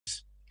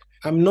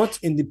I'm not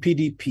in the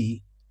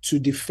PDP to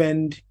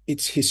defend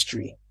its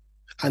history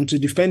and to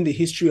defend the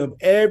history of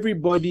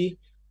everybody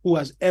who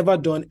has ever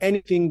done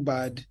anything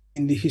bad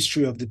in the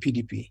history of the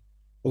PDP.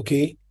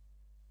 Okay?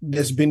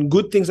 There's been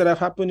good things that have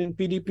happened in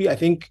PDP. I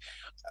think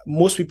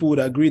most people would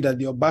agree that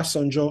the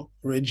Obasanjo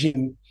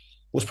regime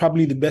was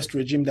probably the best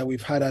regime that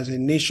we've had as a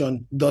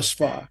nation thus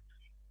far,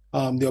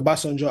 the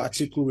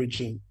Obasanjo-Atiku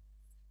regime.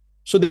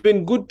 So there have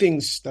been good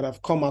things that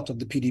have come out of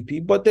the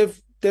PDP, but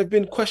there've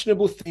been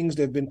questionable things,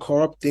 there've been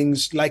corrupt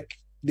things like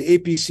the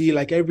APC,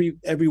 like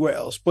everywhere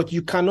else. But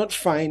you cannot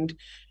find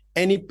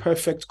any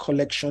perfect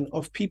collection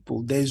of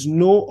people. There's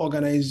no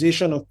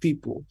organization of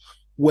people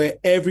where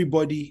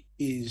everybody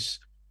is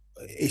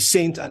a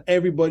saint and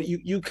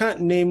everybody, you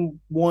can't name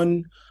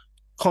one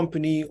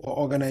company or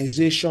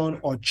organization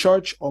or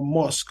church or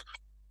mosque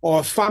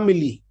or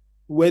family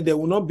where there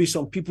will not be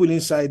some people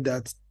inside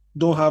that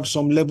don't have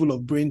some level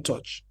of brain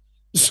touch.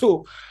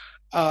 So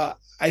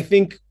I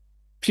think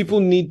people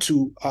need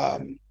to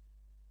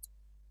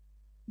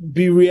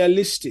be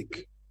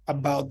realistic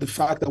about the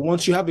fact that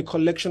once you have a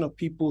collection of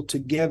people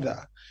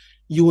together,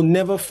 you will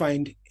never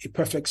find a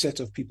perfect set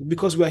of people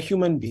because we're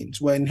human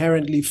beings. We're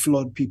inherently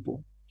flawed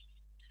people.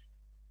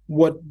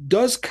 What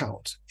does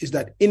count is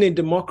that in a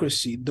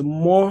democracy, the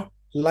more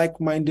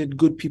like-minded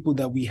good people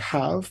that we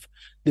have,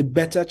 the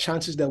better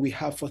chances that we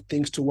have for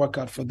things to work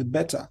out for the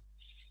better.